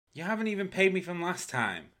You haven't even paid me from last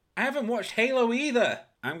time. I haven't watched Halo either.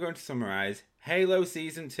 I'm going to summarize Halo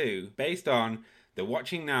Season 2 based on the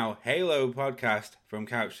Watching Now Halo podcast from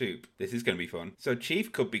Couch Soup. This is going to be fun. So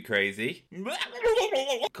Chief could be crazy.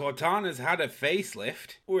 Cortana's had a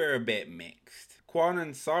facelift. We're a bit mixed. Quan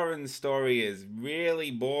and Soren's story is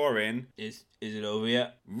really boring. Is it over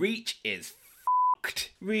yet? Reach is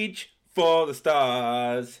fucked. Reach for the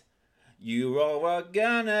stars. You all are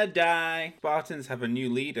gonna die. Spartans have a new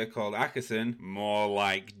leader called Ackerson. More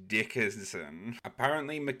like Dickerson.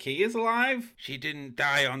 Apparently McKee is alive? She didn't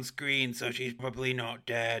die on screen, so she's probably not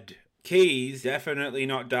dead. Key's definitely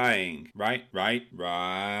not dying. Right.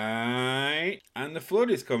 And the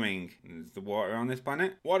flood is coming. Is the water on this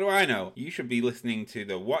planet? What do I know? You should be listening to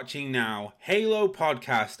the Watching Now Halo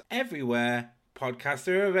podcast everywhere podcasts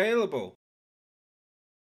are available.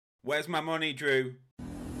 Where's my money, Drew?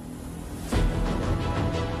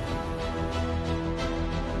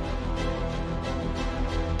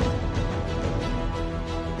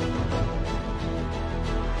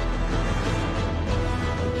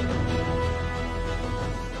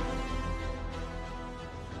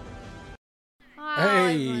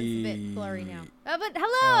 Everyone's a bit blurry now. But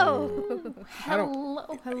hello! Hello.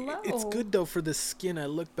 It's good though for the skin. I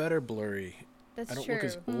look better blurry. That's I don't true. look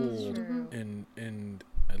as old, and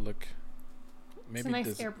I look. Maybe it's a nice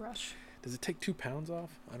airbrush. Does it take 2 pounds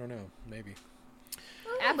off? I don't know. Maybe.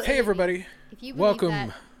 Absolutely. Hey everybody! If you Welcome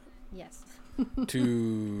that, yes.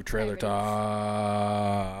 to Trailer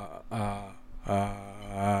Talk. Don't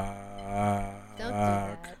do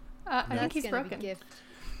that. I think he's gonna be broken. gift.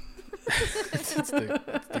 It's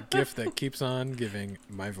the gift that keeps on giving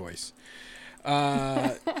my voice.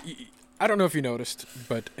 I don't know if you noticed,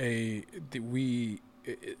 but I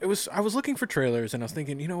was looking for trailers and I was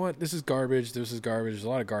thinking, you know what, this is garbage. There's a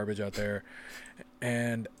lot of garbage out there.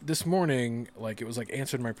 And this morning, it was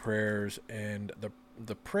Answered My Prayers, and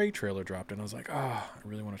the Prey trailer dropped, and I was like, I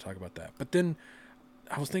really want to talk about that. But then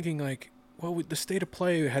I was thinking well, the State of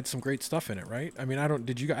Play had some great stuff in it, right? I mean, I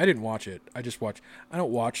didn't watch it. I don't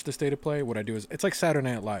watch the State of Play. What I do is, it's like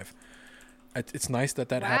Saturday Night Live. It's nice that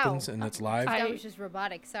happens and it's live. That was just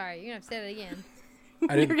robotic. Sorry, you're going to have to say that again.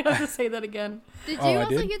 You're going to have to say that again. Did you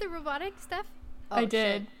also hear the robotic stuff? I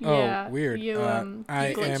did. Shit. Yeah. Oh, weird. You, I am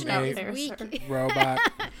a robot.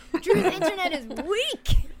 Drew's internet is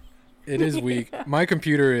weak. It is weak. My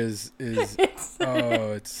computer is it's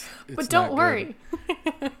but don't worry.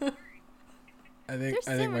 I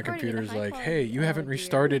think my computer is like, hey, you haven't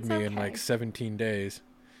restarted me in 17 days.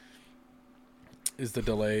 Is the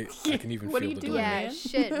delay? I can even feel the delay. Yeah,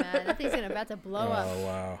 shit, man. That thing's about to blow up. Oh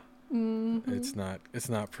wow. Mm-hmm. It's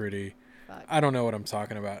not pretty. Fuck. I don't know what I'm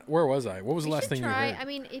talking about. Where was I? What was the last thing you heard? I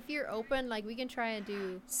mean, if you're open, we can try and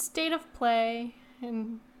do State of Play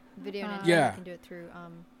and video and yeah. We can do it through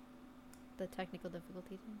the technical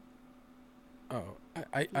difficulty thing. Oh,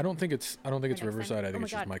 I don't think it's Riverside. I think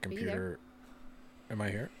it's just my Are you computer. Am I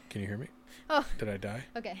here? Can you hear me? Oh. Did I die?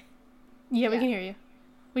 Okay. Yeah, we can hear you.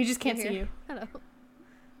 We just can't see you. Hello.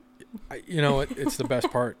 You know what? It's the best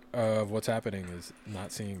part of what's happening is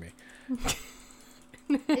not seeing me.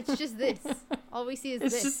 It's just this. All we see is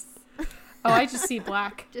this. I just see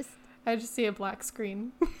black. I just see a black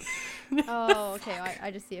screen. Oh, okay. I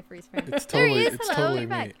just see a freeze frame. It's There he totally, is. it's Hello, totally you're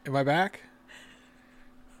me. back. Am I back?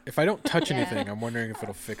 If I don't touch Yeah. anything, I'm wondering if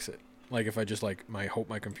it'll fix it. If I just hope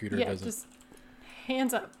my computer doesn't. Just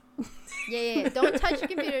hands up. Yeah. Don't touch your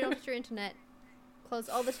computer. Don't touch your internet. Close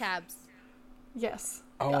all the tabs. Yes.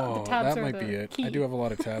 Oh, the tabs that are might be the it. key. I do have a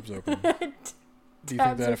lot of tabs open. Do you think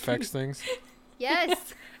Tabs that are affects key. things?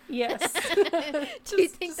 Yes. Yes. Do you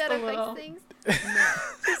think that a affects little. things?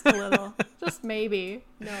 Just a little. Just maybe.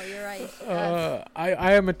 No, you're right.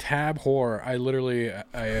 I am a tab whore. I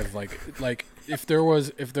have if there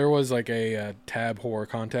was a tab whore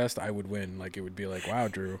contest, I would win. It would be wow,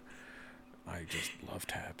 Drew, I just love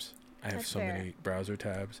tabs. I have That's so fair. many browser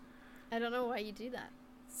tabs. I don't know why you do that.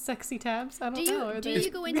 Sexy tabs? I don't know. Do you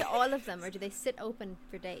go into all of them, or do they sit open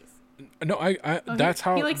for days? No, that's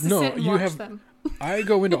how. He likes to no, sit and you watch have. them. I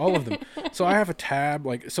go into all of them. So I have a tab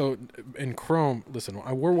so in Chrome. Listen,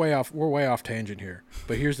 we're way off tangent here.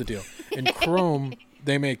 But here's the deal. In Chrome,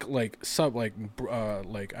 they make I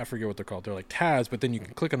forget what they're called. They're tabs, but then you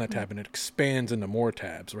can click on that tab and it expands into more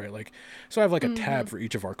tabs, right? So I have a tab for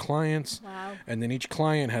each of our clients. Wow. And then each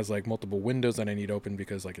client has multiple windows that I need open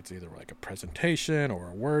because it's either a presentation or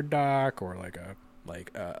a Word doc or a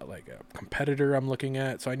competitor I'm looking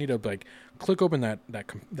at. So I need to click open that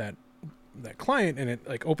client, and it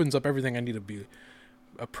opens up everything I need to be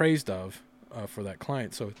appraised of for that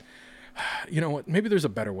client. So you know what, maybe there's a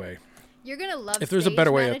better way. You're gonna love. If there's a Stage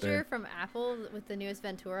better way out Manager there. from Apple with the newest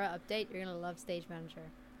Ventura update, you're gonna love Stage Manager.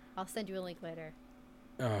 I'll send you a link later.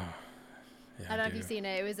 Oh, yeah, I don't know if you've seen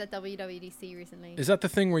it. It was at WWDC recently. Is that the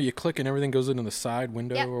thing where you click and everything goes into the side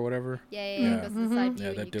window Yep. or whatever? Yeah. It Yeah. goes to the side view. Yeah,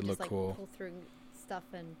 and that you did can look just, cool. Pull through stuff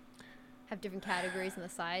and have different categories on the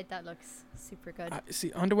side. That looks super good.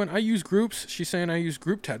 See, Underwin, I use groups. She's saying I use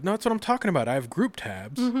group tabs. No, that's what I'm talking about. I have group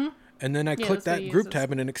tabs, and then I click that's what that he group uses.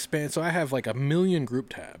 tab and it expands. So I have like 1 million group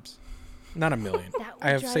tabs. Not 1 million. That would I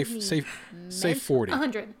have drive say mental. 40.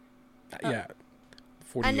 100. Yeah,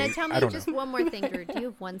 48. And now tell me I don't just know. one more thing, Drew. Do you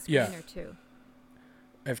have one screen Yeah. or two?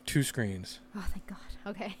 I have 2 screens. Oh, thank God.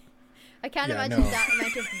 Okay. I can't Yeah, imagine no. that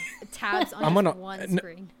amount of tabs on I'm just gonna- one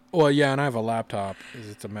screen. Well, yeah, and I have a laptop.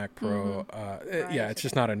 It's a Mac Pro. Right, Yeah, it's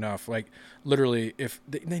just okay. not enough. Like, literally, if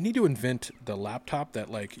they need to invent the laptop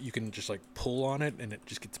that like you can just like pull on it and it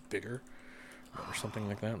just gets bigger, or something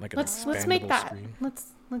like that. Like an Let's expandable make that. screen.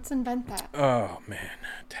 Let's invent that. Oh man,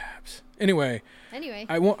 tabs. Anyway, Anyway,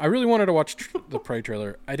 I really wanted to watch the Prey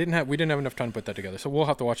trailer. We didn't have enough time to put that together, so we'll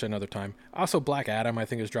have to watch it another time. Also, Black Adam I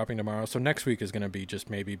think is dropping tomorrow, so next week is going to be just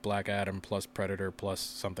maybe Black Adam plus Predator plus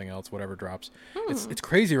something else, whatever drops. It's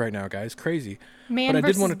crazy right now, guys, crazy. Man But I did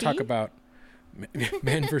versus want to talk bee? about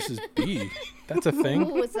Man versus Bee. That's a thing.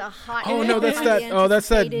 oh, it's a hot. Oh no, that's highly that. Oh, that's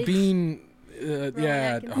that anticipated- Bean.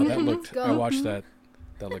 Yeah. Atkins. Oh, that looked. I Go. watched that.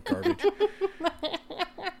 That looked garbage.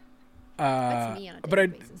 That's me on a But I,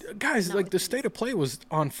 daily basis. guys, Not like with the these. State of Play was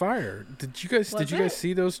on fire. Did you guys Was it?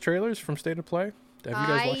 see those trailers from State of Play? Have you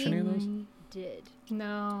guys watched any of those? Did.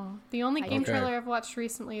 No. The only I game Okay. trailer I've watched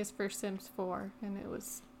recently is for Sims 4, and it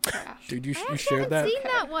was trash. Dude, you I you actually shared haven't that. seen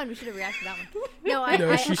that one. We should have reacted to that one. No, I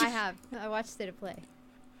No, she- have. I watched State of Play.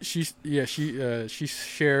 She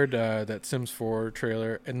shared that Sims 4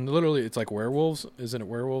 trailer, and literally it's like werewolves, isn't it?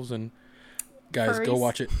 Werewolves, and guys, go Furries.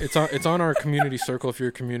 watch it. It's on our community circle. If you're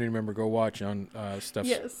a community member, go watch on Steph's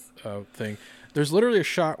Yes. thing. There's literally a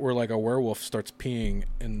shot where like a werewolf starts peeing,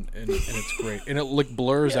 and it's great, and it like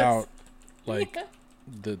blurs Yes. out like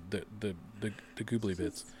the goobly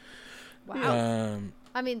bits. Wow.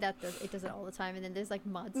 I mean, it does it all the time. And then there's like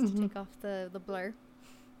mods to take off the blur.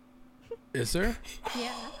 Is there?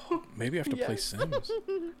 Yeah. Maybe I have to play Yes. Sims.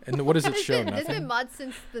 And what does it show? There's been Nothing. mods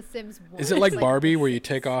since The Sims 1. Is it like It's Barbie where you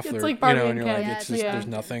take off It's their, like Barbie and and you're like, Ken. it's just Yeah. there's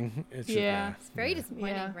nothing. It's just, Yeah. It's very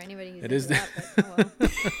disappointing Yeah. for anybody who's It into is that. But, oh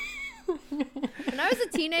well. When I was a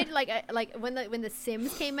teenager, like when the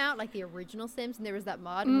Sims came out, like the original Sims, and there was that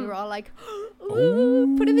mod, and we were all like,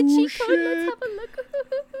 "Ooh, put in the cheat code, let's have a look."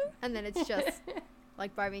 And then it's just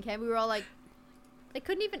like Barbie and Ken. We were all like, they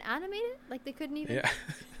couldn't even animate it. Like they couldn't even. Yeah.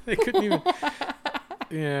 They couldn't even.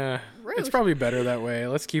 Yeah. It's Rude. probably better that way.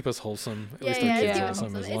 Let's keep us wholesome. At least yeah, our kids let's keep are it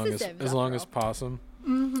wholesome wholesome. as It's long The as Sims, as long after as all. possum.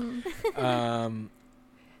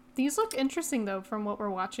 These look interesting though, from what we're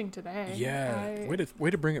watching today. Yeah. Way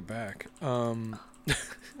to bring it back. I'm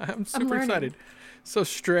super learning. excited. So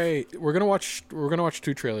Stray, we're gonna watch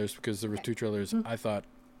 2 trailers because there was 2 trailers I thought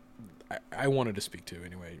I wanted to speak to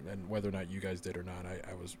anyway, and whether or not you guys did or not,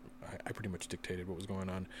 I pretty much dictated what was going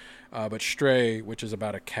on. But Stray, which is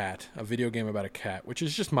about a video game about a cat, which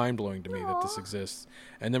is just mind blowing to me that this exists.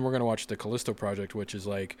 And then we're gonna watch the Callisto Project, which is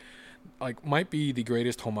like might be the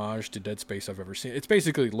greatest homage to Dead Space I've ever seen. It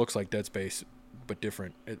basically looks like Dead Space, but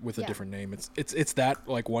different with a Yeah. different name. It's that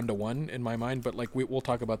like 1-to-1 in my mind, but like we'll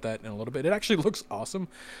talk about that in a little bit. It actually looks awesome.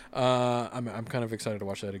 I'm kind of excited to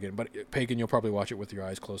watch that again. But Pagan, you'll probably watch it with your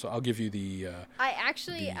eyes closed. So I'll give you the. I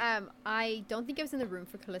actually, I don't think I was in the room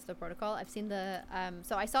for Callisto Protocol. I've seen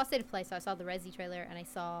so I saw State of Play, so I saw the Resi trailer, and I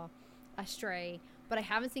saw Stray, but I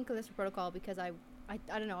haven't seen Callisto Protocol because I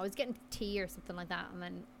don't know, I was getting tea or something like that, and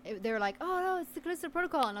then they were like, oh no, it's the Callisto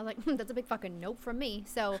Protocol, and I was like, that's a big fucking nope from me,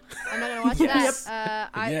 so I'm not gonna watch Yes. that.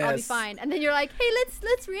 I'll be Yes. fine. And then you're like, hey,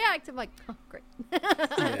 let's react. I'm like, oh great.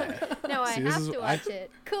 No, I See, this have is- to I- watch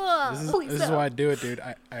it. Cool. This is why I do it, dude.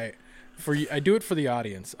 I do it for the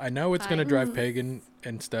audience. I know it's gonna Hi. drive Pagan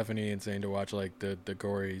and Stephanie insane to watch like the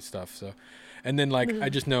gory stuff. So, and then like I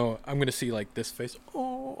just know I'm gonna see like this face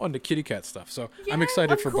on the kitty cat stuff. So I'm Yeah,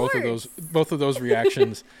 excited of for course. both of those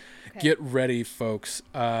reactions. Okay. Get ready, folks.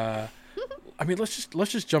 I mean, let's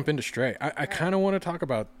just jump into Stray. I kind of want to talk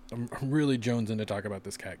about. I'm really jonesing to talk about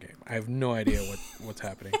this cat game. I have no idea what's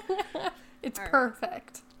happening. It's All right.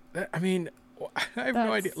 perfect. I mean, I have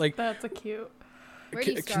no idea. Like, That's a cute. Where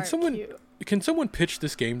do you can start? someone pitch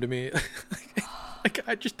this game to me? Like,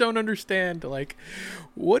 I just don't understand. Like,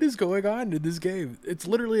 what is going on in this game? It's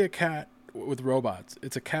literally a cat with robots.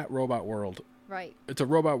 It's a cat robot world. Right. It's a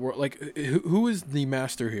robot world. Like, who is the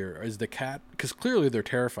master here? Is the cat? Because clearly they're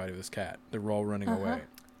terrified of this cat. They're all running away.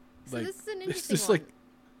 So Like, this is an it's interesting just one. like,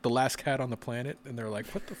 the last cat on the planet, and they're like,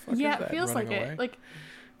 "What the fuck is Yeah, that?" it feels like running away? it. Like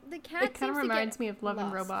The cat it kind of seems to reminds get me of Love and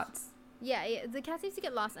lost. Robots. Yeah, the cat seems to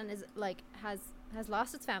get lost and is like has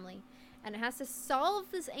lost its family, and it has to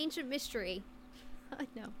solve this ancient mystery. I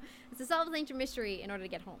know, it's to solve this ancient mystery in order to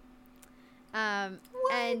get home.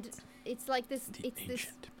 And it's like this. It's this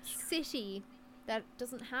city that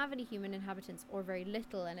doesn't have any human inhabitants or very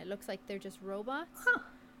little, and it looks like they're just robots.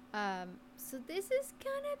 So this is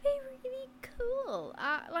gonna be really cool.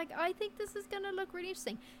 Like I think this is gonna look really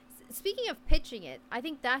interesting. Speaking of pitching it, I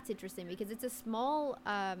think that's interesting because it's a small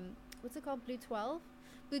what's it called, Blue 12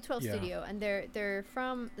 Yeah. studio, and they're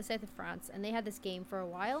from the south of France, and they had this game for a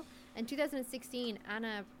while. In 2016,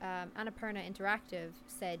 Annapurna Interactive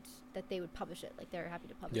said that they would publish it, like they were happy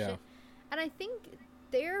to publish Yeah. it, and I think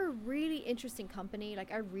they're a really interesting company.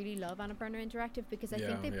 Like I really love Annapurna Interactive because I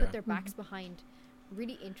think they put their backs behind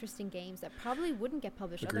really interesting games that probably wouldn't get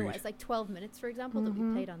published Agreed. otherwise, like 12 Minutes, for example, that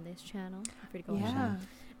we played on this channel. Feel free to go watch that.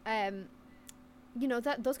 Yeah. You know,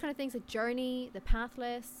 that those kind of things like Journey, The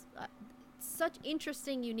Pathless, such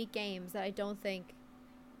interesting, unique games that I don't think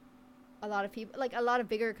a lot of people, like a lot of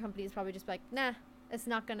bigger companies, probably just be like, nah, it's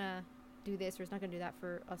not gonna do this or it's not gonna do that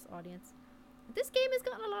for us audience. But this game has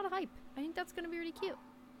gotten a lot of hype. I think that's gonna be really cute.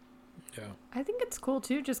 Yeah. I think it's cool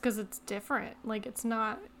too, just because it's different. Like it's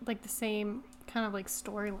not like the same kind of like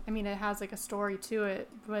story. I mean, it has like a story to it,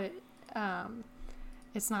 but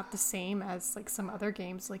it's not the same as like some other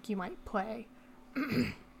games like you might play.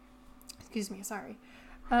 Excuse me, sorry.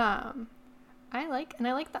 I like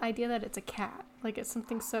the idea that it's a cat. Like it's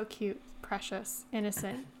something so cute, precious,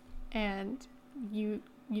 innocent, and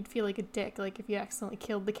you'd feel like a dick like if you accidentally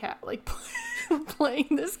killed the cat like playing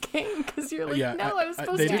this game because you're like, Yeah, no, I was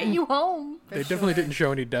supposed they to get didn't- you home. They definitely didn't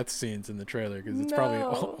show any death scenes in the trailer because it's probably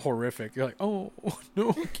No. horrific. You're like, oh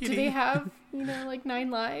no, kitty. Do they have, like 9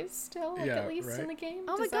 lives still, like Yeah, at least right. in the game?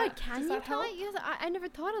 Oh Does my god, that- can does you that kill help? it? Yes, I never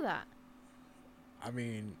thought of that. I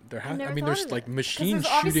mean, there never thought there's of like it. machines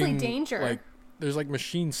there's obviously shooting. danger. Like, there's like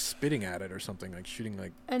machines spitting at it or something, like shooting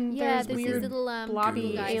like. And Yeah, there's there's these weird little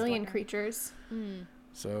blobby goo. alien creatures.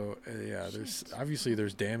 So yeah, there's obviously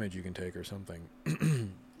there's damage you can take or something.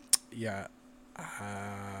 Yeah.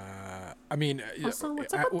 I mean. Also,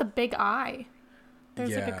 what's up with the big eye?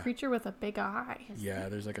 There's like Yeah. a creature with a big eye. Yeah,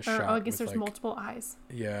 there's like a Or shot. I guess with, there's like, multiple eyes.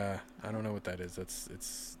 Yeah, I don't know what that is.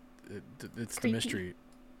 It's the Creepy. mystery.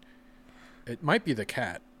 It might be the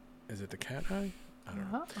cat. Is it the cat eye? I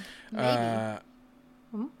don't know.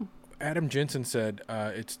 Maybe. Adam Jensen said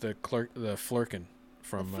it's the Flurkin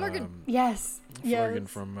from The Flurkin. Yes. Flurkin Yes.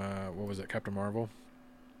 from what was it, Captain Marvel?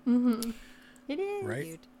 Mm-hmm. It is. Right?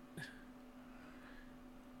 Cute.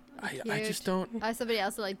 I just don't. Somebody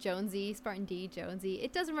else like Jonesy, Spartan D, Jonesy.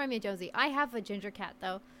 It does remind me of Jonesy. I have a ginger cat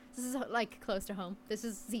though. This is like close to home. This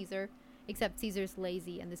is Caesar, except Caesar's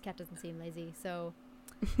lazy and this cat doesn't seem lazy. So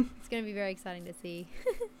it's gonna be very exciting to see.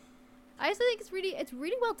 I also think it's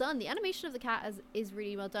really well done. The animation of the cat is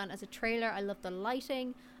really well done. As a trailer, I love the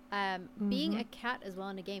lighting. Being a cat as well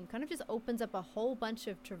in a game kind of just opens up a whole bunch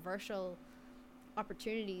of traversal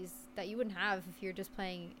opportunities that you wouldn't have if you're just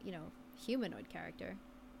playing, humanoid character.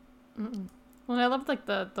 Mm-mm. Well, I love like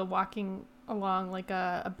the walking along like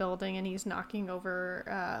a building and he's knocking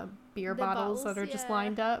over beer The bottles that bottles, are just yeah.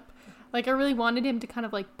 lined up. Like I really wanted him to kind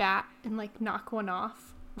of like bat and like knock one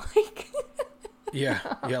off. Like Yeah,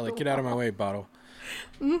 like get out of my way, bottle.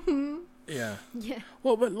 mm-hmm. Yeah. Yeah.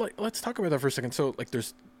 Well, but like, let's talk about that for a second. So, like,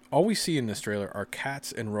 there's all we see in this trailer are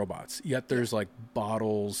cats and robots. Yet there's like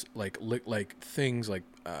bottles, like things, like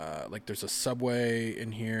there's a subway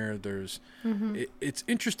in here. There's it's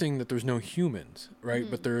interesting that there's no humans, right?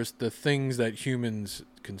 But there's the things that humans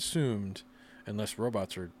consumed, unless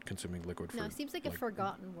robots are consuming liquid. No, for, it seems like a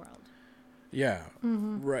forgotten world. Yeah,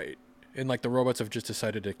 right. And like the robots have just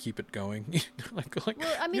decided to keep it going. like Well,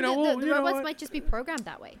 I mean, the robots might just be programmed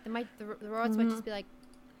that way. The robots might just be like,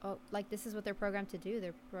 oh, like this is what they're programmed to do.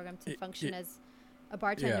 They're programmed to function as a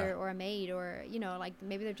bartender or a maid, or like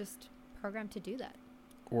maybe they're just programmed to do that.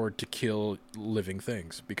 Or to kill living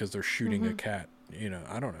things because they're shooting a cat.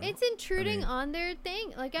 I don't know. It's intruding on their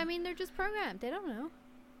thing. Like, I mean, they're just programmed. They don't know.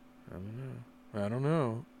 I don't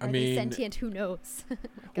know. Are they sentient? Who knows?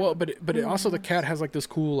 Well, but also the cat has like this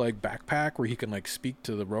cool like backpack where he can like speak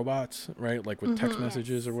to the robots, right? Like with text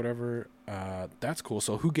messages or whatever. That's cool.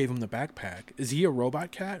 So who gave him the backpack? Is he a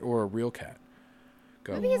robot cat or a real cat?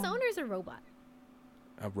 Go. Maybe his owner's a robot.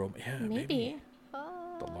 A robot. Yeah, Maybe.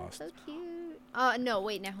 Oh, The Lost. so cute. No,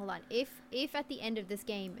 wait, now hold on. If at the end of this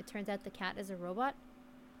game it turns out the cat is a robot,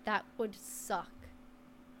 that would suck.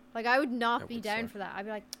 Like, I would not That be would down suck. for that. I'd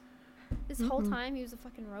be like, this whole time he was a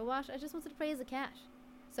fucking robot. I just wanted to play as a cat.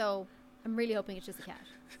 So I'm really hoping it's just a cat.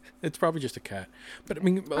 It's probably just a cat. But I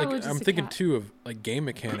mean, Probably like, just I'm a thinking cat. too of like game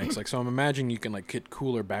mechanics. Like, so I'm imagining you can like get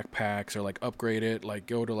cooler backpacks or like upgrade it, like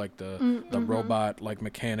go to like the robot like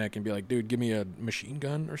mechanic and be like, dude, give me a machine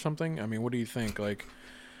gun or something. I mean, what do you think? Like,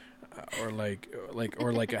 or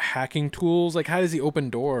like a hacking tools. Like, how does he open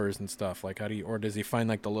doors and stuff? Like, how do you, or does he find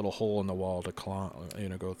like the little hole in the wall to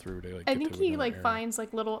go through to like? I get think to he another like area? finds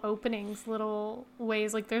like little openings, little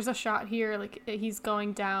ways. Like there's a shot here, like he's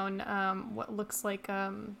going down what looks like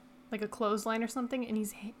a clothesline or something, and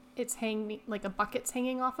it's hanging, like a bucket's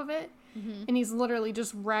hanging off of it, and he's literally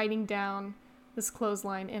just riding down this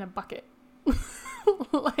clothesline in a bucket.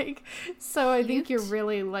 Like, so I think you're Cute.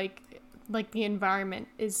 really like the environment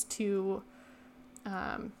is to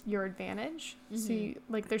your advantage. So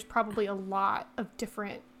like there's probably a lot of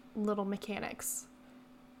different little mechanics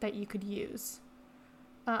that you could use,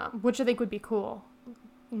 which I think would be cool,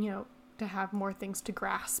 to have more things to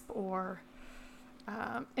grasp or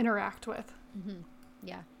interact with.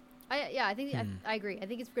 Yeah. I think I agree. I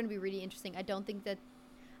think it's going to be really interesting. I don't think that,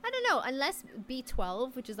 I don't know, unless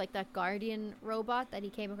B12, which is like that guardian robot that he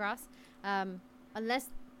came across, unless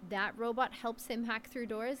that robot helps him hack through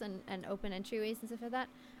doors and open entryways and stuff like that,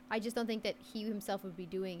 I just don't think that he himself would be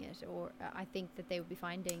doing it. Or I think that they would be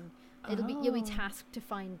finding, you'll be tasked to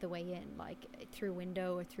find the way in, like through a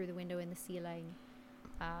window or through the window in the ceiling.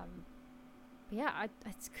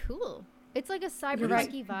 It's cool. It's like a cyber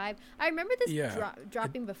vibe. I remember this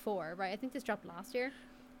dropping before, right? I think this dropped last year,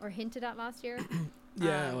 or hinted at last year.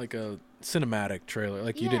 Yeah, like a cinematic trailer.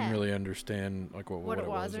 Like you didn't Yeah. really understand like what it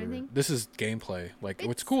was or anything. This is gameplay. Like It's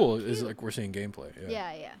what's so cool is cute. like we're seeing gameplay.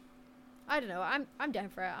 Yeah. Yeah. I don't know. I'm down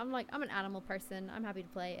for it. I'm an animal person. I'm happy to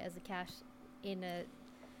play as a cat in a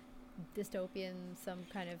dystopian, some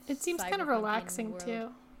kind of. It seems kind of cyberpunkian relaxing world. too.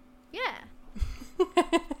 Yeah.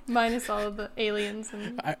 Minus all of the aliens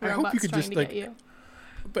and I robots hope you could trying just to like. get you.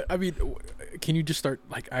 But I mean, can you just start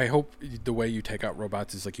like? I hope the way you take out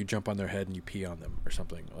robots is like you jump on their head and you pee on them or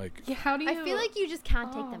something. Like Yeah, how do you? I feel like you just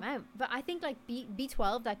can't take Oh. them out. But I think like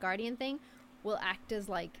B12, that guardian thing, will act as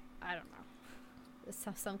like, I don't know,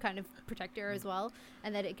 some kind of protector as well,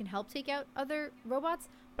 and that it can help take out other robots.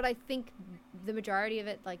 But I think the majority of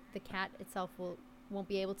it, like the cat itself, won't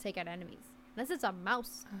be able to take out enemies unless it's a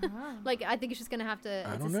mouse. Ah. Like I think it's just gonna have to.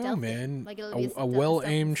 I it's don't a know, stealth man. thing. Like it'll be A well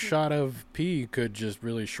aimed shot of pee could just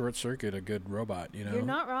really short circuit a good robot. You know. You're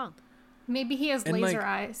not wrong. Maybe he has And, laser like-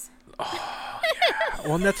 eyes.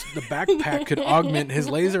 Well, and that's the backpack could augment his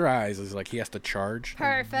laser eyes. It's like he has to charge.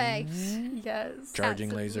 Perfect. Yes. Charging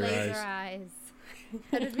Cats with laser eyes.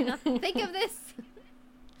 How did we not think of this?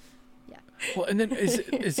 Well, and then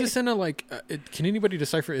is this in a like? Can anybody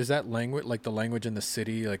decipher? Is that language like the language in the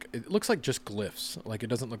city? Like it looks like just glyphs. Like it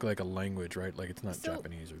doesn't look like a language, right? Like it's not So,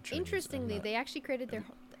 Japanese or Chinese. Interestingly, they actually created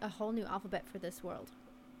a whole new alphabet for this world,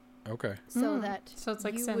 Okay. so that So it's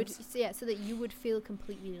like you Sims. would, so that you would feel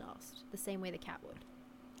completely lost, the same way the cat would.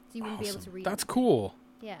 So you wouldn't be able to Awesome. read. That's them. could.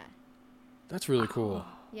 Yeah, That's really cool.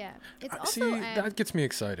 yeah. It's also See, that gets me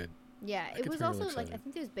excited. yeah. that It gets was me also really like I excited.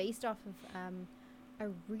 think it was based off of a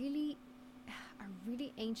really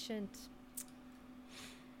ancient,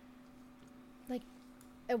 like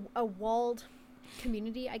a walled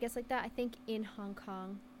community, I guess, like that. I think in Hong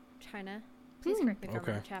Kong, China. Please correct me if I'm wrong in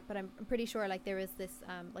Okay. the chat, but I'm pretty sure like there is this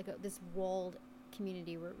this walled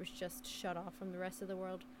community where it was just shut off from the rest of the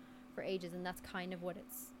world for ages, and that's kind of what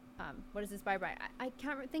it's what is inspired by. I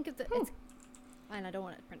can't think of the it's, and I don't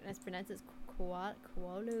want to pronounce it as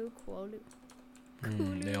Kualu.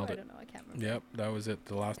 Nailed I it. don't know. I can't remember. Yep, that was it.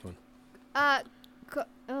 The last one, Kowloon?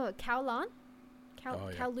 Oh,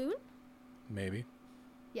 yeah. Kowloon? maybe.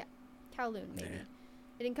 Kowloon, maybe. Nah.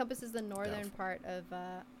 It encompasses the northern Doubtful. part of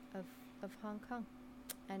Hong Kong,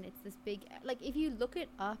 and it's this big. Like if you look it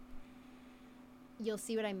up, you'll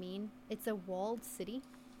see what I mean. It's a walled city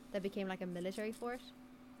that became like a military fort.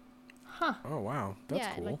 Huh. Oh wow, that's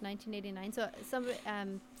yeah, cool. like 1989. So some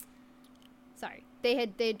sorry, they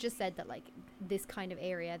had just said that like this kind of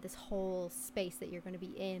area, this whole space that you're going to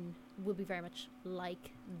be in, will be very much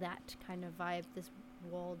like that kind of vibe. This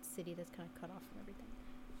walled city that's kind of cut off from everything.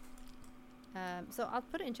 So I'll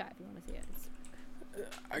put it in chat if you want to see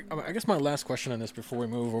it. I guess my last question on this before we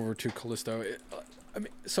move over to Callisto. I mean,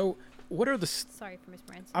 so what are the? Sorry for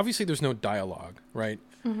mispronouncing. Obviously, there's no dialogue, right?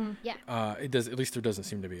 Yeah. It does. At least there doesn't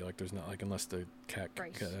seem to be. Like, there's not like unless the cat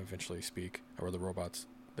Right. can eventually speak, or the robots.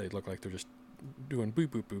 They look like they're just doing boop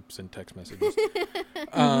boop boops and text messages.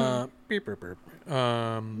 Beep beep beep.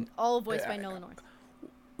 All voiced by Nolan North.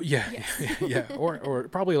 Yeah, Yes. yeah, or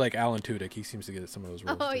probably like Alan Tudyk. He seems to get some of those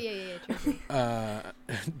roles. Oh too. yeah,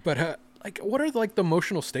 true. But like, what are like the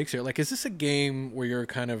emotional stakes here? Like, is this a game where you're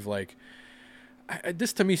kind of like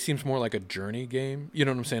This to me seems more like a journey game. You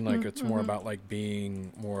know what I'm saying? Like it's more about like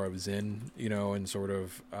being more of Zen, and sort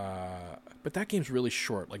of. But that game's really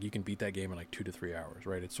short. Like you can beat that game in like 2 to 3 hours,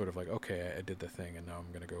 right? It's sort of like, okay, I did the thing, and now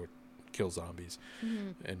I'm gonna go kill zombies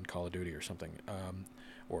in Call of Duty or something,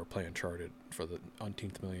 or play Uncharted for the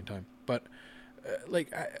umpteenth million time. But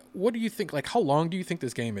what do you think? Like, how long do you think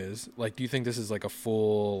this game is? Like, do you think this is like a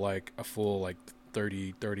full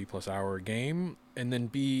 30 plus hour game? And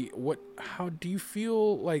then how do you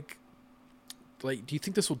feel like do you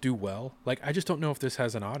think this will do well? Like, I just don't know if this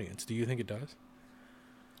has an audience. Do you think it does?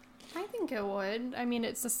 I think it would. I mean,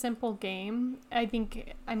 it's a simple game.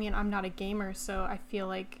 I'm not a gamer, so I feel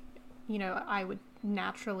like, I would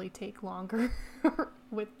naturally take longer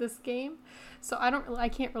with this game. So I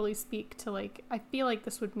can't really speak to I feel like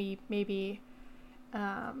this would be maybe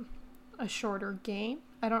a shorter game.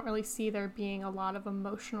 I don't really see there being a lot of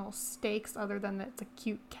emotional stakes other than that it's a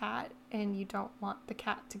cute cat and you don't want the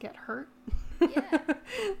cat to get hurt. Yeah.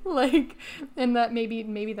 And that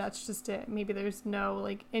maybe that's just it. Maybe there's no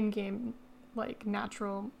in-game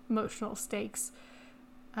natural emotional stakes.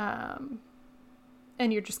 And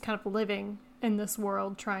you're just kind of living in this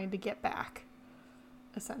world trying to get back,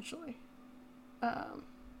 essentially. I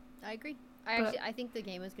agree. I think the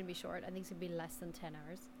game is going to be short. I think it's going to be less than 10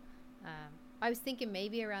 hours. I was thinking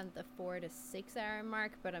maybe around the 4 to 6 hour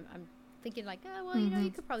mark, but I'm thinking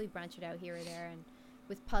you could probably branch it out here or there, and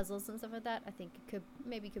with puzzles and stuff like that, I think it could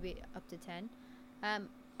be up to 10.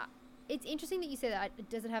 It's interesting that you say that it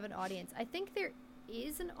doesn't have an audience. I think there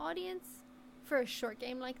is an audience for a short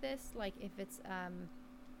game like this. Like if it's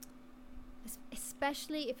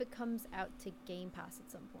especially if it comes out to Game Pass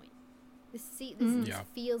at some point. This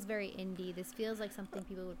feels very indie. This feels like something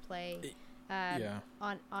people would play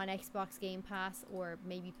on Xbox Game Pass, or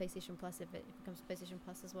maybe PlayStation Plus if it comes to PlayStation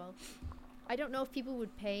Plus as well. I don't know if people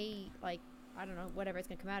would pay whatever it's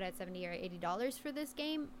going to come out at, $70 or $80 for this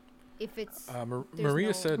game. If it's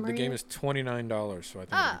Maria said the game is $29, so I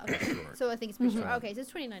think it'd be short. So I think it's pretty short. Okay, so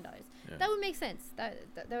it's $29. Yeah. That would make sense. That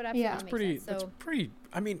would absolutely make sense. That's pretty.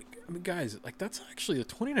 I mean, guys, that's actually a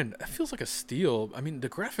 $29. It feels like a steal. I mean, the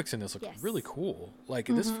graphics in this look really cool.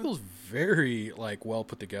 This feels very well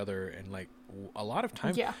put together, and a lot of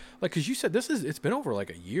time. Yeah. Because you said it's been over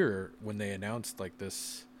a year when they announced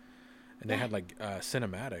this. And they had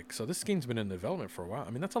cinematic. So this game's been in development for a while.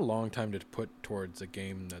 I mean, that's a long time to put towards a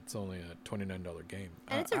game that's only a $29 game.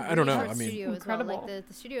 And it's a really I don't know. short studio as well.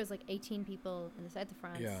 The studio is 18 people in the south of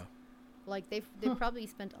France. Yeah. They've probably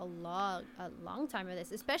spent a long time on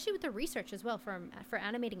this, especially with the research as well for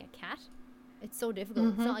animating a cat. It's so difficult.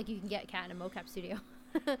 It's not like you can get a cat in a mocap studio.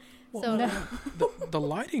 The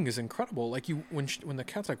lighting is incredible. When the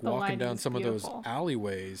cat's walking down some of those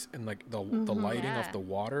alleyways, and the lighting of the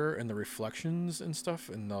water and the reflections and stuff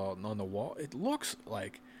and on the wall, it looks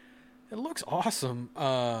awesome.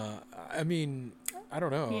 I mean, I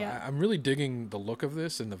don't know. Yeah. I'm really digging the look of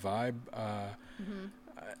this and the vibe.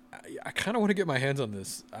 I kind of want to get my hands on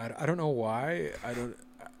this. I don't know why.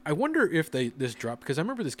 I wonder if this dropped, because I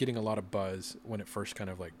remember this getting a lot of buzz when it first kind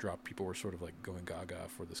of dropped. People were sort of going gaga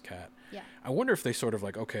for this cat. Yeah. I wonder if they sort of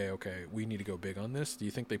okay, we need to go big on this. Do you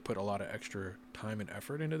think they put a lot of extra time and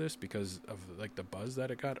effort into this because of the buzz that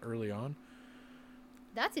it got early on?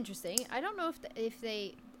 That's interesting. I don't know if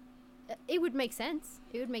they. It would make sense.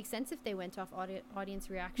 It would make sense if they went off audience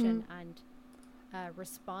reaction and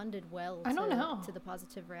responded well to the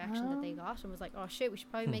positive reaction that they got, and was like, oh shit, we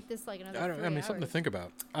should probably make this another 3 hours. Something to think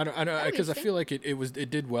about. I don't because I feel like it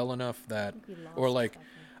did well enough that, or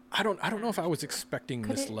I don't know if I was expecting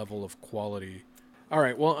this level of quality. All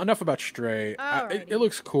right, well, enough about Stray. It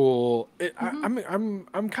looks cool. I'm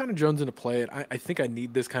kind of jonesing to play it. I think I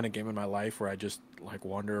need this kind of game in my life where I just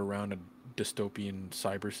wander around a dystopian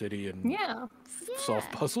cyber city and solve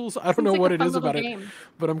puzzles. I don't know what it is about it,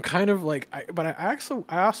 but I'm kind of but I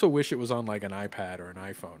also wish it was on an iPad or an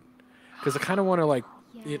iPhone, because I kind of want to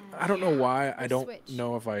I don't know why. I don't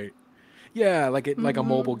know if I a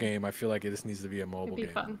mobile game. I feel like this needs to be a mobile game.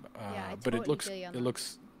 Fun. But it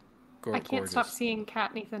looks I can't stop seeing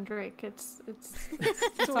Cat Nathan Drake. It's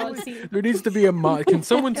all I see. There needs to be a mod. Can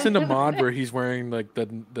someone send a mod where he's wearing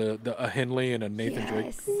a Henley and a Nathan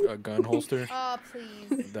Drake gun holster? Oh,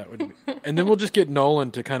 please. That would, and then we'll just get Nolan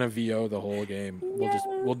to kind of VO the whole game.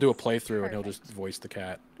 We'll do a playthrough and he'll just voice the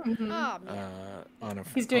cat. He's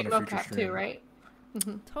doing mocap too, right?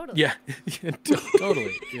 Totally. Yeah,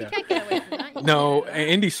 totally. Yeah. You can't get away from that. No,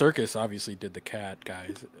 Andy Serkis obviously did the cat,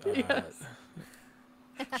 guys.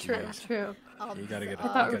 True. You gotta get. I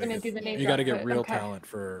thought we were gonna do the name. You gotta get real talent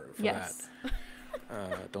for yes.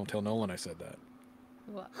 that. Don't tell Nolan I said that.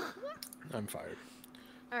 What? I'm fired.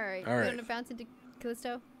 All right. All You right. want to bounce into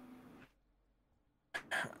Callisto?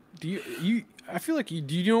 Do you? I feel like you.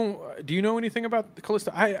 Do you know anything about the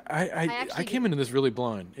Callisto? I actually came do. into this really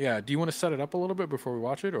blind. Yeah. Do you want to set it up a little bit before we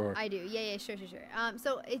watch it, or? I do. Yeah, sure.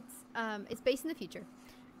 So it's based in the future,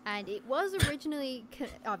 and it was originally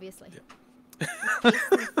obviously. It's based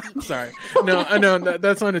in the future. Sorry. No, I know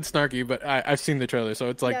that sounded snarky, but I've seen the trailer, so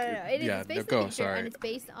it's like, No. It is. yeah. It's based Go. in the future, Sorry. and it's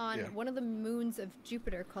based on Yeah. one of the moons of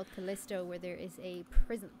Jupiter called Callisto, where there is a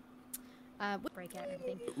prison. With breakout and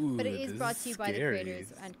everything. Ooh, But it is this brought to you by the scary.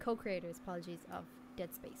 creators and co-creators, apologies, of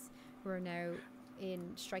Dead Space, who are now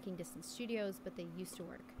in Striking Distance Studios, but they used to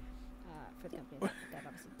work for the company that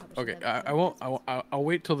obviously published Okay, Dead I won't. Space. I'll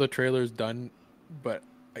wait till the trailer's done. But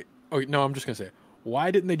no, I'm just gonna say, why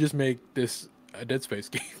didn't they just make this a Dead Space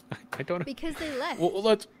game? I don't know. Because they left. Well,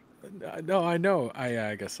 let's. No, I know.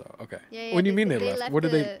 I guess so. Okay. Yeah, When do you mean they left? What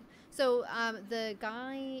did they? So the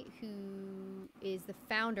guy who is the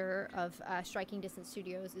founder of Striking Distance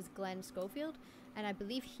Studios is Glenn Schofield, and I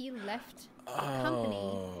believe he left the company.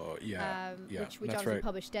 Oh, yeah. Which that's obviously right.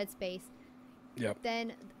 published Dead Space. Yep.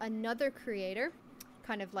 Then another creator,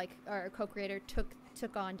 kind of like or co-creator, took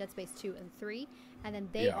on Dead Space 2 and 3, and then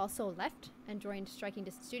they Yeah. also left and joined Striking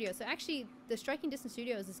Distance Studios. So actually, the Striking Distance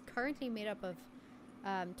Studios is currently made up of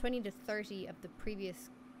 20 to 30 of the previous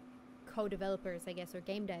co-developers, I guess, or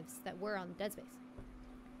game devs that were on Dead Space.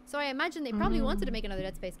 So I imagine they probably wanted to make another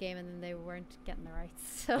Dead Space game, and then they weren't getting the rights.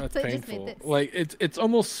 So That's they painful. just made this. Like it's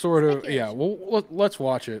almost sort of yeah. Speculation. Well, let's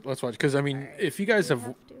watch it. Let's watch because I mean, Alright, if you guys we have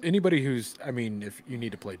have to. anybody who's if you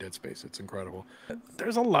need to play Dead Space, it's incredible.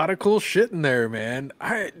 There's a lot of cool shit in there, man.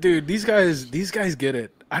 Dude, these guys get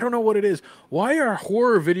it. I don't know what it is. Why are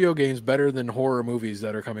horror video games better than horror movies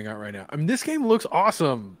that are coming out right now? I mean, this game looks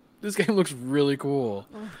awesome. This game looks really cool.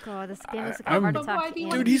 Oh god, this game is like a I'm- heart But why attack. do you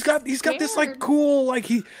and- Dude, he's got this like Scared. cool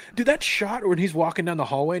dude, that shot when he's walking down the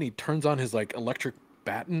hallway and he turns on his like electric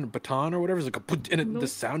baton or whatever, is like the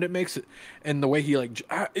sound it makes, and the way he like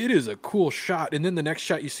it is a cool shot. And then the next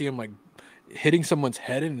shot you see him like hitting someone's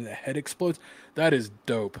head and the head explodes. That is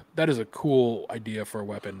dope. That is a cool idea for a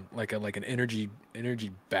weapon, like an energy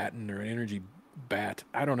baton or an energy bat.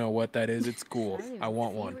 I don't know what that is. It's cool. don't even I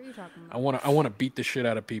want see one. what you're talking I about. want to beat the shit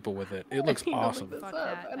out of people with it. It looks I can't look awesome. this Fuck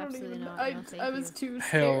up. that. I don't Absolutely even. not. I, No, thank I was you. too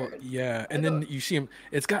Hell scared. yeah! I And then don't- you see him.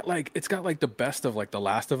 It's got like the best of like The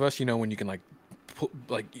Last of Us. You know, when you can like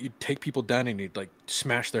you take people down and you like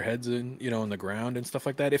smash their heads in, in the ground and stuff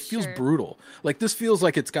like that. It feels Sure. brutal. Like this feels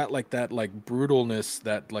like it's got like that like brutalness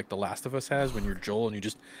that like The Last of Us has when you're Joel and you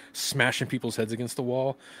just smashing people's heads against the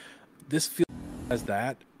wall. This feels as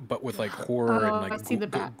that, but with like horror Oh, and like I see the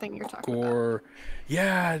bat thing you're talking about. gore.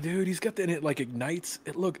 Yeah, dude, he's got that. And it like ignites.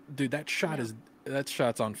 Dude, that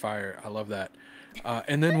shot's on fire. I love that.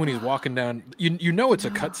 And then when he's walking down, you know it's a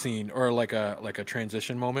cutscene or like a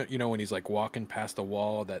transition moment. You know when he's like walking past the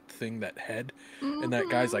wall, that head, and that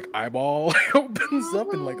guy's like eyeball opens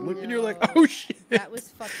up and like look, and you're like, oh shit, That was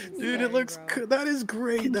fucking dude, scary, it looks. bro. That is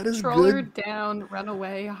great. That is Controller good. down, run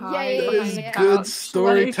away, yeah, hide. yeah, That is yeah. good Couch,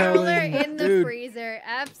 storytelling. Cooler in the Dude, freezer.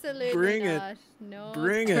 Absolutely bring it. not. No.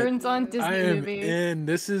 bring it. Turns on Disney I am movie. in.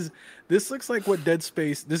 This looks like what Dead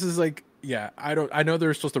Space. This is like, yeah. I know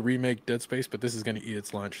they're supposed to remake Dead Space, but this is gonna eat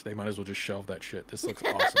its lunch. They might as well just shelve that shit. This looks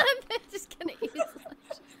awesome. I'm just gonna eat his lunch.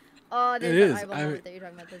 Oh, there's It the is. eyeball moment that you're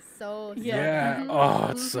talking about. That's so Yeah. Mhm.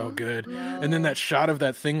 Oh, it's so good. No. And then that shot of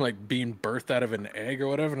that thing like being birthed out of an egg or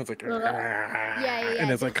whatever, and it's like, Yeah. and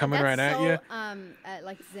it's like coming right That's at you.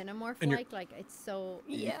 Like xenomorph And you're- like it's so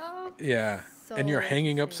Yeah. Yeah. And you're so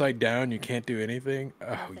hanging insane. upside down. You can't do anything. Oh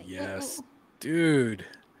Nothing. yes, dude.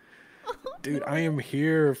 Dude, I am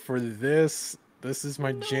here for this. This is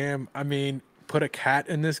my jam. I mean, put a cat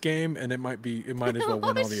in this game, and it might as well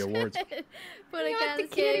win all the awards. Put a Yeah, cat the in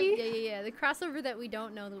this game. kitty. Yeah. The crossover that we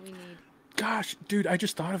don't know that we need. Gosh, dude, I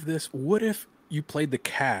just thought of this. What if you played the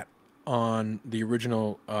cat on the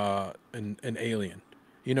original in Alien?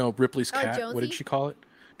 You know, Ripley's Oh, cat. What did Jonesy? she call it?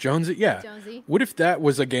 Jonesy? Yeah. Jonesy. What if that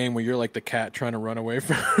was a game where you're like the cat trying to run away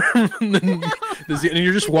from and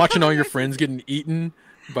you're just watching all your friends getting eaten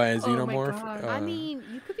by a Oh my xenomorph? God. I mean,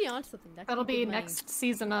 you could be onto something. That That'll could be good money. next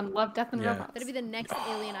season on Love, Death, and Yeah. Robots. That'll be the next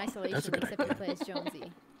Alien Isolation, that's a good except you play as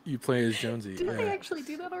Jonesy. You play as Jonesy. Didn't they Yeah. actually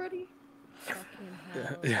do that already? Fucking Yeah,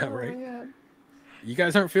 hell. yeah, Oh my right. God. You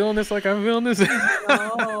guys aren't feeling this like I'm feeling this. No.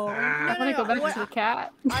 I want to go back What- to the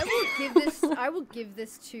cat. I will give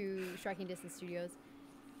this to Striking Distance Studios.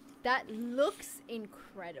 That looks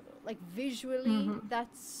incredible. Like visually,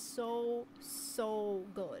 that's so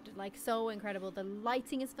good. Like so incredible. The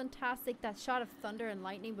lighting is fantastic. That shot of thunder and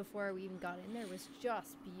lightning before we even got in there was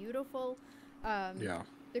just beautiful. Yeah.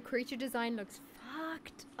 The creature design looks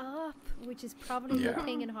fucked up, which is probably a Yeah. good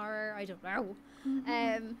thing in horror. I don't know.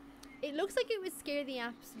 It looks like it would scare the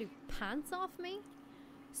absolute pants off me.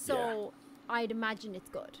 So I'd imagine it's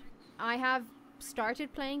good. I have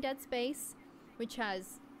started playing Dead Space, which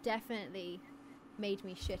has definitely made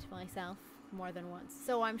me shit myself more than once.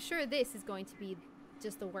 So I'm sure this is going to be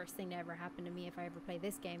just the worst thing to ever happen to me if I ever play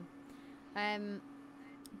this game.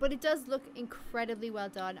 But it does look incredibly well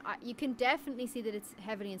done. You can definitely see that it's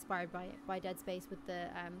heavily inspired by Dead Space with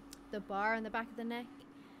the bar on the back of the neck,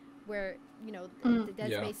 where the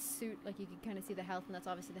Dead Space suit, like you can kind of see the health, and that's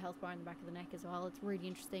obviously the health bar on the back of the neck as well. It's really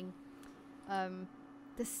interesting.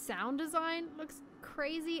 The sound design looks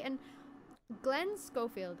crazy, and Glenn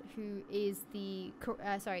Schofield, who is the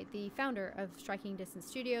founder of Striking Distance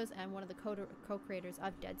Studios and one of the co-creators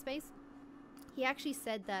of Dead Space, he actually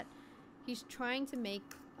said that he's trying to make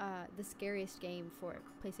the scariest game for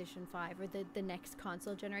PlayStation 5 or the next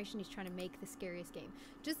console generation. He's trying to make the scariest game,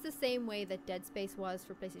 just the same way that Dead Space was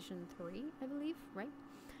for PlayStation 3, I believe,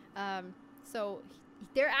 right? So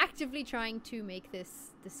they're actively trying to make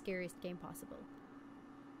this the scariest game possible.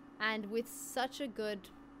 And with such a good,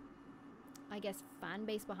 I guess, fan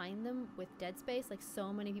base behind them with Dead Space, like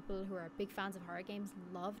so many people who are big fans of horror games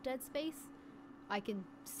love Dead Space, I can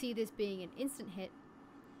see this being an instant hit,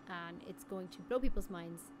 and it's going to blow people's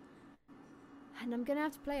minds. And I'm gonna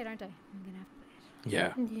have to play it, aren't I? I'm gonna have to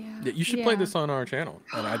play it. Yeah. You should play this on our channel,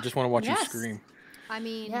 and I just want to watch you scream. I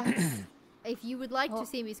mean, Yes. if you would like to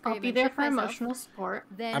see me scream, I'll be and there shit for myself, emotional support.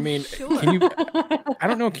 then I mean, sure. can you? I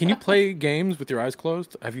don't know. Can you play games with your eyes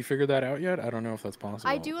closed? Have you figured that out yet? I don't know if that's possible.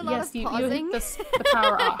 I do a lot Yes, of you pausing. hit the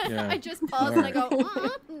power off. Yeah. I just pause and I go,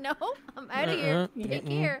 no, I'm out of here. Uh-uh, Take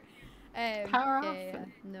mm-mm. care. Power off Yeah.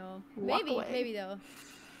 No. walk away. Maybe though.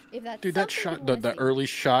 If that's Dude, that something shot, you the wanna see. early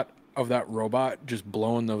shot of that robot just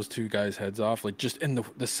blowing those two guys' heads off, like just in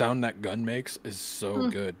the sound that gun makes is so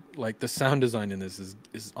good. Like the sound design in this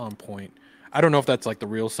is on point. I don't know if that's like the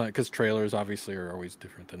real sound, because trailers obviously are always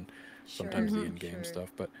different than sometimes the in-game Sure.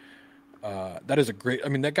 stuff. But that is a great. I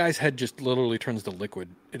mean, that guy's head just literally turns to liquid.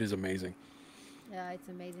 It is amazing. Yeah, it's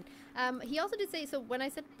amazing. He also did say, so when I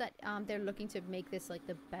said that they're looking to make this like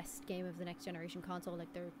the best game of the next generation console,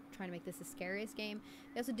 like they're trying to make this the scariest game,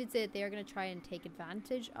 they also did say that they are going to try and take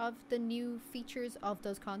advantage of the new features of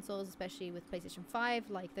those consoles, especially with PlayStation 5.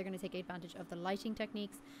 Like they're going to take advantage of the lighting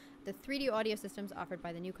techniques, the 3D audio systems offered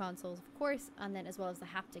by the new consoles, of course, and then as well as the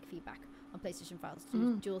haptic feedback on PlayStation 5's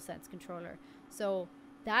DualSense controller. So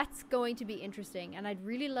that's going to be interesting, and I'd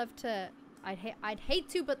really love to, I'd hate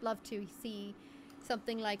to, but love to see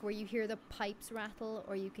something like where you hear the pipes rattle,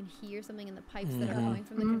 or you can hear something in the pipes that are coming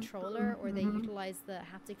from the controller, or they utilize the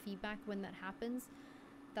haptic feedback when that happens.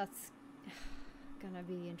 That's gonna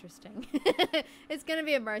be interesting. It's gonna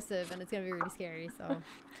be immersive, and it's gonna be really scary. So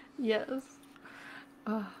Yes.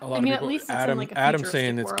 A lot I of mean, people. at least it's Adam, in like a Adam's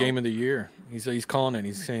saying futuristic it's world. game of the year. He's calling it.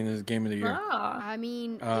 He's saying it's game of the year. Ah. I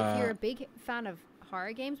mean, if you're a big fan of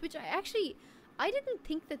horror games, which I didn't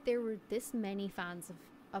think that there were this many fans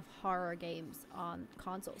of horror games on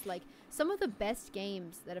consoles. Like some of the best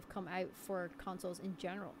games that have come out for consoles in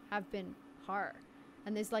general have been horror,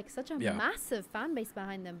 and there's like such a massive fan base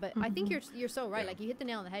behind them. But I think you're so right. Like you hit the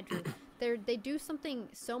nail on the head, Drew. They do something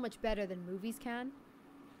so much better than movies can.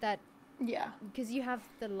 That because you have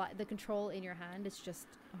the control in your hand. It's just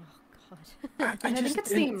god. I think it's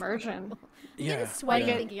the immersion. I'm getting sweaty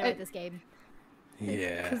thinking about this game.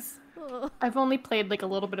 Yeah. Because I've only played like a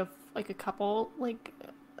little bit of like a couple like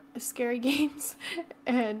scary games,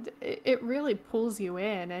 and it really pulls you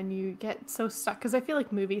in, and you get so stuck. Because I feel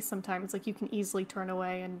like movies sometimes like you can easily turn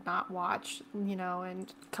away and not watch,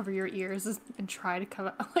 and cover your ears and try to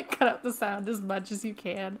cut out the sound as much as you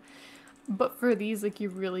can. But for these, like you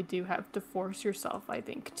really do have to force yourself, I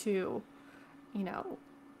think, to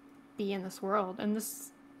be in this world. And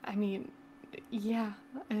this, I mean, yeah,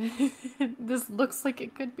 this looks like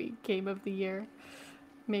it could be game of the year,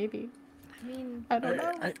 maybe. I mean, I don't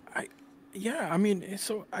know. I mean,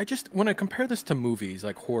 so I just when I compare this to movies,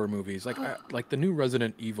 like horror movies, like the new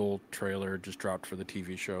Resident Evil trailer just dropped for the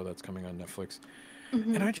TV show that's coming on Netflix,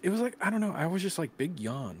 and it was like, I don't know, I was just like big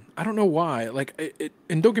yawn. I don't know why. Like it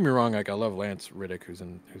and don't get me wrong, like I love Lance Riddick who's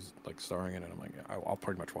like starring in it. I'm like, I'll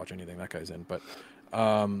pretty much watch anything that guy's in, but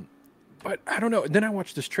I don't know. Then I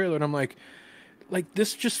watched this trailer and I'm like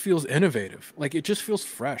this just feels innovative. Like it just feels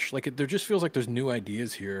fresh. Like there just feels like there's new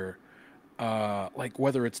ideas here. like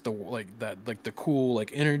whether it's the cool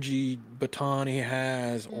like energy baton he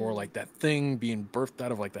has, or like that thing being birthed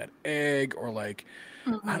out of like that egg, or like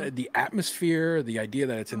the atmosphere, the idea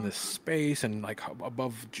that it's in this space and like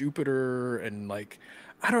above Jupiter, and like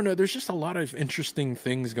I don't know, there's just a lot of interesting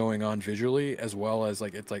things going on visually, as well as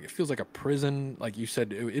like it feels like a prison, like you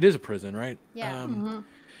said, it is a prison, right? Yeah.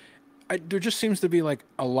 There just seems to be like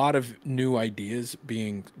a lot of new ideas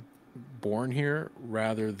being born here,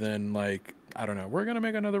 rather than like, I don't know, we're gonna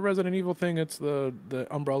make another Resident Evil thing. It's the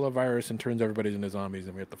umbrella virus and turns everybody into zombies,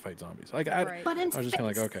 and we have to fight zombies. Like Right. But in I was just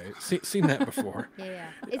kind of like, space. okay, seen that before. Yeah.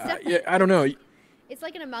 It's Yeah, definitely, I don't know. it's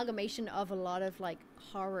like an amalgamation of a lot of like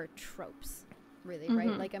horror tropes, really, right?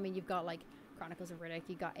 Like, I mean, you've got like Chronicles of Riddick,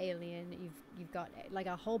 you've got Alien, you've got like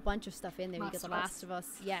a whole bunch of stuff in there. You got The Last of Us,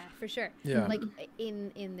 yeah, for sure. Yeah. Like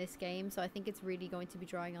in this game, so I think it's really going to be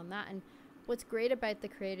drawing on that. And what's great about the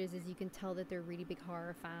creators is you can tell that they're really big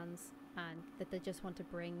horror fans, and that they just want to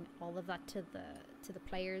bring all of that to the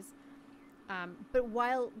players. But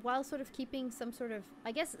while sort of keeping some sort of,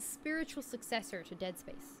 I guess, spiritual successor to Dead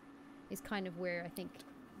Space is kind of where I think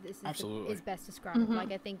this is, Absolutely. is best described.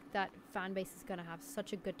 Like, I think that fan base is going to have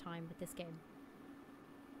such a good time with this game.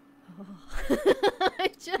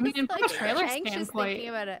 I mean, from a trailer anxious standpoint, thinking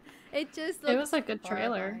about it. It just It looks was a good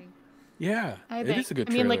trailer. horrifying. Yeah, I it think. is a good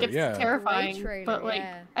I trailer. mean, like, it's yeah. terrifying, Great trailer, but like,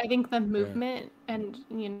 yeah. I think the movement and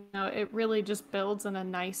it really just builds in a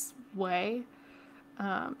nice way.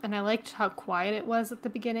 And I liked how quiet it was at the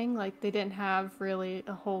beginning. Like, they didn't have really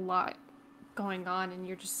a whole lot going on, and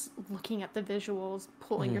you're just looking at the visuals,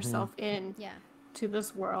 pulling yourself in Yeah. to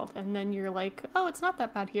this world, and then you're like, oh, it's not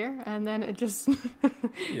that bad here, and then it just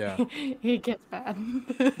Yeah. it gets bad.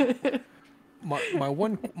 My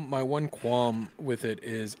one qualm with it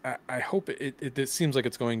is I hope it seems like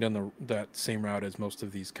it's going down that same route as most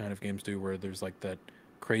of these kind of games do, where there's like that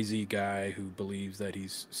crazy guy who believes that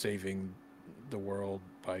he's saving the world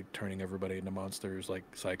by turning everybody into monsters, like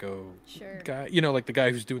Psycho Sure. guy, like the guy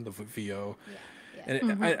who's doing the VO. Yeah.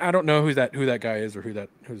 And I don't know who that guy is, or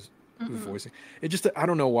who's voicing it. Just, I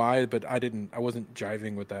don't know why, but I wasn't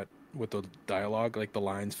jiving with the dialogue. Like, the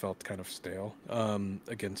lines felt kind of stale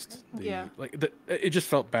against the it just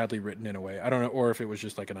felt badly written in a way. I don't know, or if it was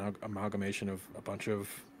just like an amalgamation of a bunch of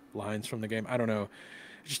lines from the game. I don't know.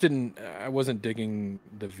 It just didn't. I wasn't digging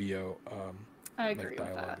the VO I agree with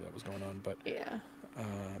dialogue that. was going on, but Yeah.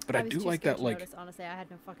 but I was do too like scared that. to Like, notice, honestly, I had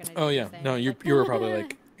no fucking idea. oh what yeah, was saying. no, I was you like, you were probably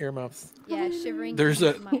like earmuffs. yeah, shivering. There's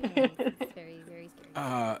up a- my bones. It's very, very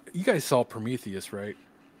scary. You guys saw Prometheus, right?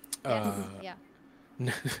 Yes. Yeah.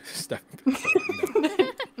 Stop.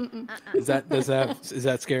 No. Is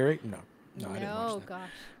that scary? No, I didn't watch No, that.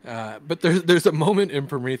 gosh. But there's a moment in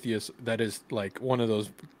Prometheus that is like one of those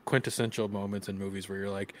quintessential moments in movies where you're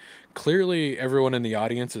like, clearly everyone in the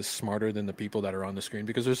audience is smarter than the people that are on the screen,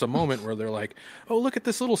 because there's a moment where they're like, oh, look at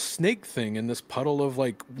this little snake thing in this puddle of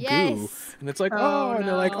like goo, Yes. and it's like, Oh, and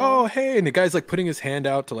they're like, no. oh, hey, and the guy's like putting his hand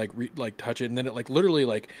out to like touch it, and then it like literally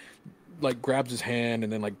like grabs his hand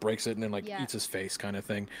and then like breaks it and then like Yeah. eats his face, kind of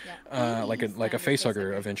thing. Yeah. Like a Stand face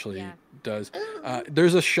hugger facehugger. eventually Yeah. does.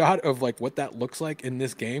 There's a shot of like what that looks like in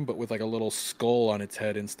this game, but with like a little skull on its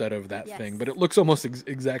head instead of that thing. Yes. But it looks almost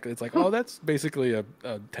exactly. It's like, oh, that's basically a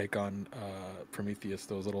take on Prometheus.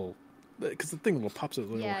 Those little, because the thing little pops its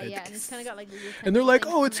little Yeah, head. yeah, and it's kind of got like little And they're tentacle like,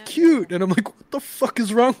 things oh, it's coming out. cute, and I'm like, what the fuck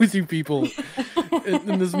is wrong with you people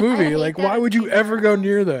in this movie? hate Like, that why would you in ever go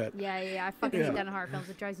near that? Yeah, I fucking Yeah. hate that in horror films.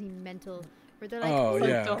 It drives me mental. Where they're like, Oh, "Oh,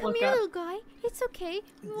 yeah. Don't come look here, up. little guy. It's okay.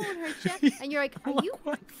 We won't hurt you." And you're like, "Are you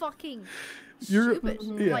fucking You're stupid?"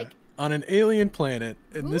 yeah. Like, On an alien planet,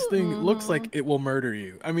 and this thing looks like it will murder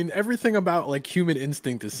you. I mean, everything about like human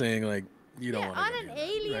instinct is saying like you don't yeah, want on to an do that,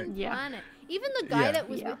 alien right? Yeah. planet. Even the guy Yeah. that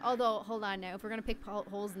was, Yeah. although hold on now, if we're gonna pick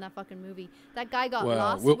holes in that fucking movie, that guy got Well,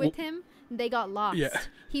 lost we'll- with him. They got lost. Yeah.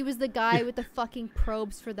 He was the guy with the fucking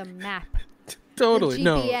probes for the map. Totally. The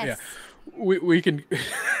No. GPS. Yeah. We can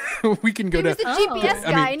we can go He was down. the Oh. GPS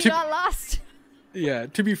I guy, mean, and he got lost. Yeah,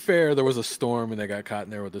 to be fair, there was a storm and they got caught in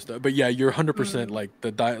there with the stuff. But yeah, you're 100% like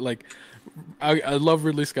like I love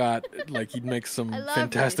Ridley Scott. Like, he'd make some I love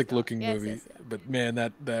fantastic Ridley Scott. looking Yes, movie. yes, yeah. But man,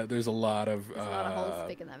 that there's a lot of There's a lot of holes to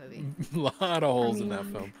pick in that movie. a lot of holes in that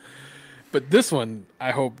mean- film. But this one,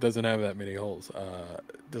 I hope, doesn't have that many holes.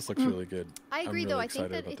 This looks really good. I I'm agree, really though. I think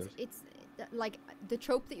excited that about it's like the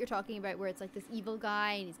trope that you're talking about, where it's like this evil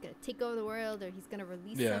guy and he's gonna take over the world, or he's gonna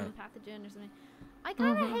release Yeah. some pathogen or something. I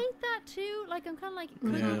kind of hate that too. Like, I'm kind of like,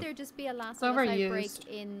 couldn't Yeah. there just be a Last It's of Us overused. outbreak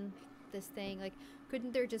in this thing? Like,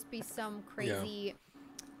 couldn't there just be some crazy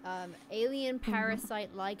alien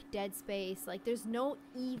parasite like Dead Space? Like, there's no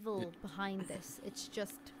evil behind this. It's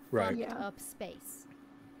just Right. fucked Yeah. up space.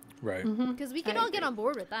 Right. Because we can all get on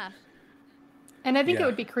board with that. And I think Yeah. it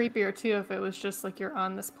would be creepier too if it was just like you're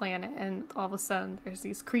on this planet and all of a sudden there's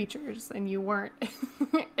these creatures and you weren't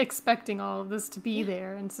expecting all of this to be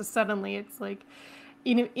there, and so suddenly it's like,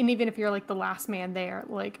 and even if you're like the last man there,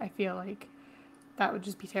 like I feel like that would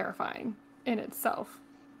just be terrifying in itself.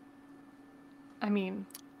 I mean,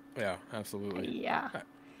 Yeah, absolutely. yeah.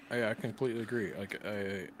 I completely agree. Like,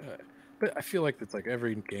 but I feel like it's like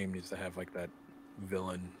every game needs to have like that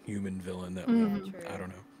human villain that Yeah, true. I don't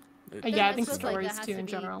know. Yeah, I I think suppose, like, stories that has too to in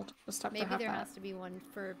be- general just have to Maybe have there that. has to be one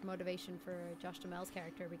for motivation for Josh Duhamel's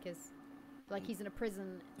character, because like he's in a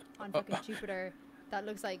prison on fucking Jupiter that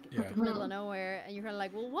looks like Yeah. the middle of nowhere, and you're kind of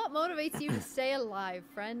like, well, what motivates you to stay alive,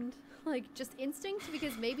 friend? Like, just instinct?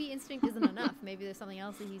 Because maybe instinct isn't enough. Maybe there's something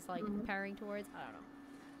else that he's like powering towards. I don't know.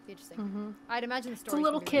 Be interesting. I'd imagine the It's a story.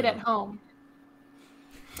 little kid at home.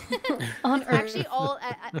 On Earth. Actually, all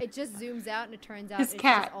it just zooms out and it turns out His it's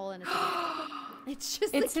cat. just all innocent. It's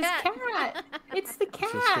just It's the his cat. cat. It's the It's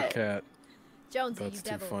just the cat. cat. Jonesy, That's you too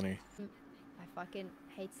devil. funny. I fucking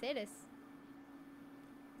hate to say this.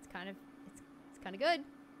 It's kind of good.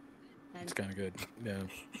 And It's kind of good. Yeah.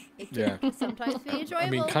 it Yeah. can sometimes be enjoyable. I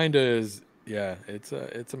mean, kind of is. Yeah, it's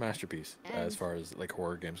a masterpiece as And- far as like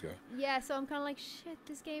horror games go. Yeah, so I'm kind of like, shit,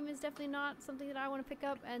 this game is definitely not something that I want to pick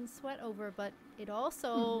up and sweat over, but it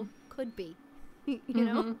also could be. You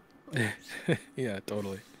know? Yeah,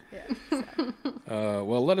 totally. Yeah.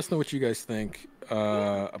 Well, let us know what you guys think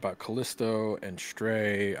about Callisto and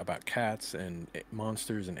Stray, about cats and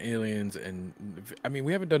monsters and aliens. And I mean,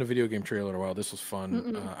 we haven't done a video game trailer in a while. This was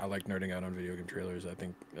fun. I like nerding out on video game trailers. I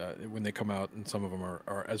think when they come out, and some of them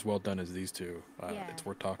are as well done as these two, Yeah. it's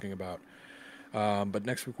worth talking about. But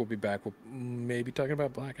next week we'll be back. We'll maybe talking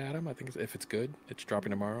about Black Adam. I think if it's good, it's dropping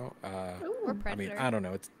tomorrow. Or I mean, Predator. I don't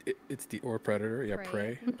know. It's the or Predator. Yeah,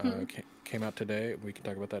 Prey. Prey. Came out today. We can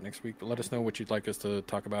talk about that next week. But let us know what you'd like us to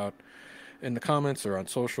talk about in the comments or on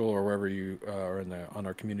social or wherever you are on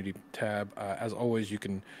our community tab. As always, you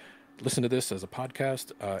can listen to this as a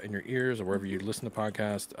podcast in your ears or wherever you listen to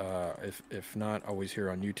podcasts. If not, always here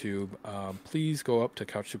on YouTube. Please go up to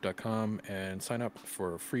couchsoup.com and sign up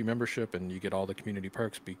for a free membership, and you get all the community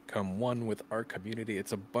perks. Become one with our community.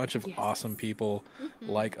 It's a bunch of awesome people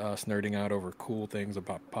like us nerding out over cool things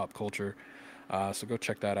about pop culture. So go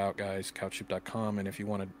check that out, guys. Couchsoup.com. And if you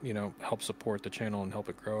want to, help support the channel and help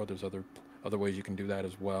it grow, there's other ways you can do that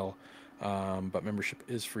as well. But membership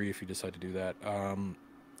is free if you decide to do that.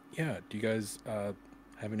 Yeah, do you guys have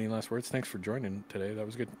any last words? Thanks for joining today. That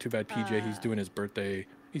was good. Too bad PJ, he's doing his birthday.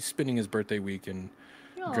 He's spending his birthday week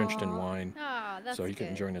drenched in Aw. wine. Ah, that's So he good.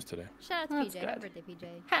 couldn't join us today. Shout out to That's PJ. good. Happy birthday, PJ.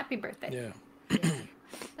 Happy birthday. Yeah.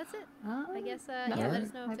 That's it. Oh, I guess, no. yeah, let Alright.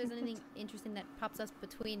 us know if I there's think anything interesting that pops up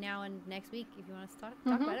between now and next week. If you want us to talk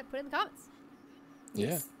about it, put it in the comments.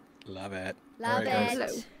 Yeah. Love it. Love All right, guys.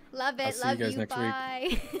 it. Hello. Love it. I'll see you Love guys you. next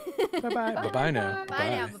week. Bye. Bye-bye. Bye-bye now. Bye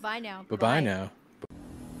now. Bye now. Bye-bye now.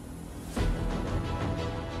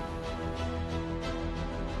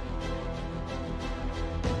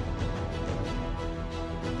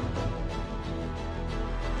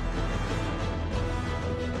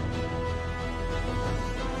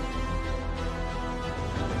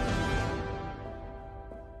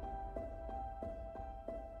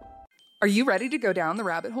 Are you ready to go down the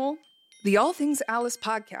rabbit hole? The All Things Alice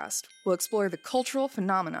podcast will explore the cultural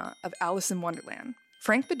phenomena of Alice in Wonderland.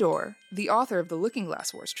 Frank Bedore, the author of the Looking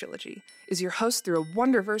Glass Wars trilogy, is your host through a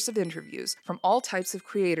wonderverse of interviews from all types of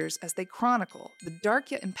creators as they chronicle the dark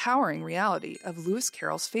yet empowering reality of Lewis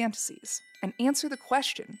Carroll's fantasies and answer the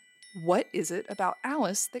question, what is it about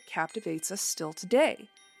Alice that captivates us still today?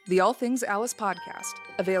 The All Things Alice podcast,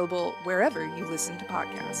 available wherever you listen to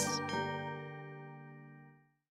podcasts.